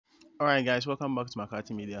Alright guys, welcome back to Makati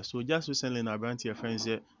Media. So just recently in our brand here friends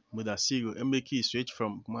here, Mudasiru, MBK switch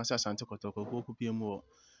from Kumasi Asante Kotoko Koko PMO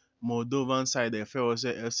Moldovan side the fair was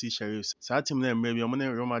FC Sherif. So that team name maybe I'm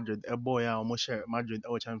Real Madrid, a boy almost share Madrid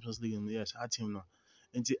our Champions League in the years. That team now.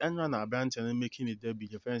 And the end run our brand and making it debut,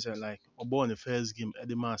 your friends are like born the first game at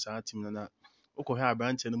the mass our team and that. Okay, our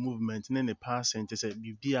brand and the movement and then the pass and say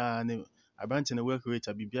BBA a brand and the work rate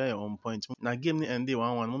at BBI on point. Now game the end day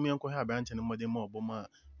 1-1. Mommy uncle have brand and the more Boma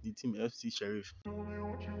the team FC Sherif.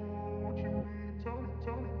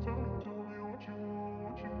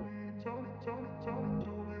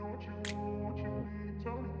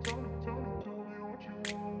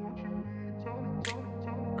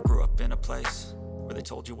 I grew up in a place where they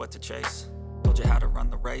told you what to chase, told you how to run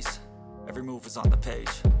the race. Every move was on the page,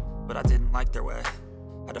 but I didn't like their way.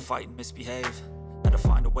 Had to fight and misbehave, had to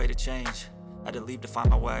find a way to change, had to leave to find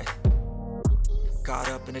my way. Caught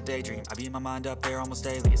up in a daydream, I beat my mind up there almost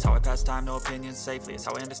daily. It's how I pass time, no opinions safely. It's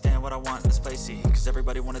how I understand what I want in this place, see. Cause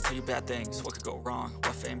everybody wanna tell you bad things, what could go wrong,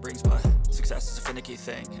 what fame brings. But success is a finicky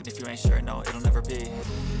thing, and if you ain't sure, no, it'll never be.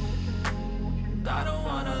 I don't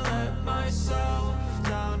wanna let myself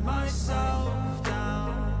down, myself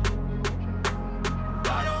down.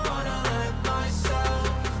 I don't wanna let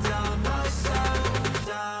myself down, myself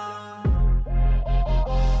down.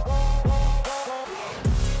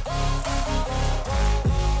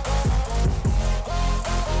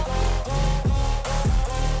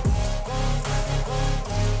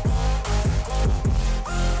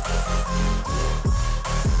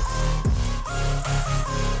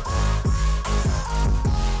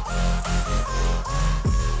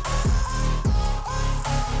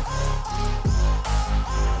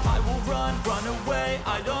 Run away,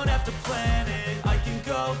 I don't have to plan it. I can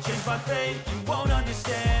go change my fate, you won't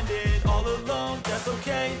understand it. All alone, that's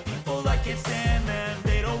okay. People I can't stand them,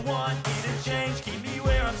 they don't want me to change. Keep me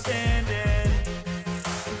where I'm standing,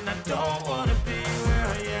 and I don't wanna be where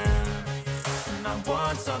I am. And I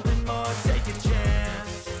want something more, take a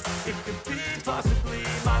chance. It could be possibly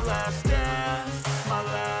my last dance, my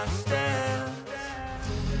last dance.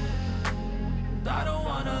 And I don't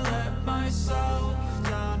wanna let myself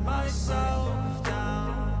down, myself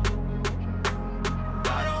down.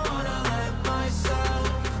 I don't wanna let myself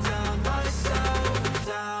down, myself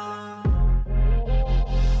down.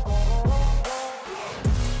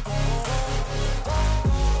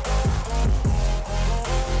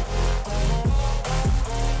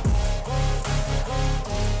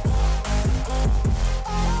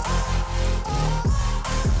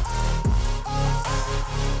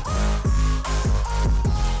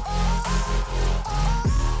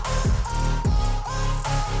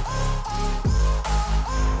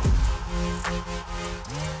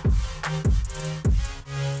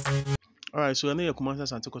 Alright, so I know your Kumasi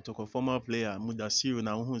Asante Kotoko former player Mudasiru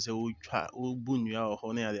now who say who bunya or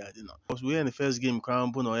honey at the dinner. Because we in the first game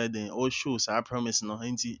crown bun or then all shows I promise no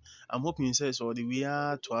hinty. I'm hoping says so the we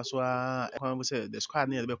are to us say the squad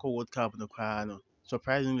near the World Cup no crown.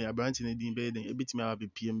 Surprisingly, a brand in the bed a bit me be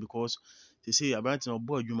PM because they say a brand no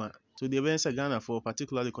board you man. So the events are Ghana for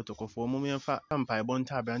particularly Kotoko for moment for Pampa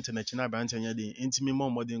Bonta brand and a China brand and the intimate more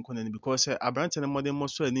modern content because a brand and a modern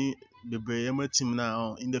most any the Bremer team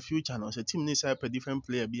now in the future now. So team needs a different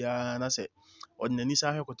player be and I say on the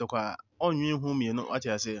Nisa Kotoko on you whom you know what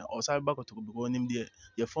I say or Cyber Kotoko because him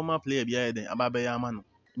the former player be the Ababa man.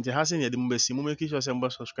 Nti ha sɛ yɛde mbɛsi mo make sure sɛ mbɔ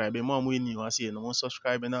subscribe mo a mo ni wa se no mo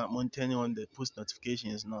subscribe na mo turn on the post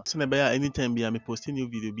notifications na sɛ na bɛyɛ anytime bia me post new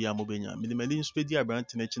video bia mo bɛnya me de mali nso di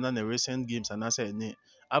abrante na china na recent games and say ne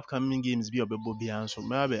upcoming games bi obɛbɔ bia nso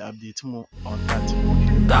me abɛ update mo on that.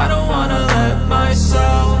 I don't wanna let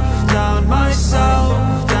myself down,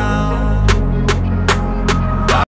 myself down.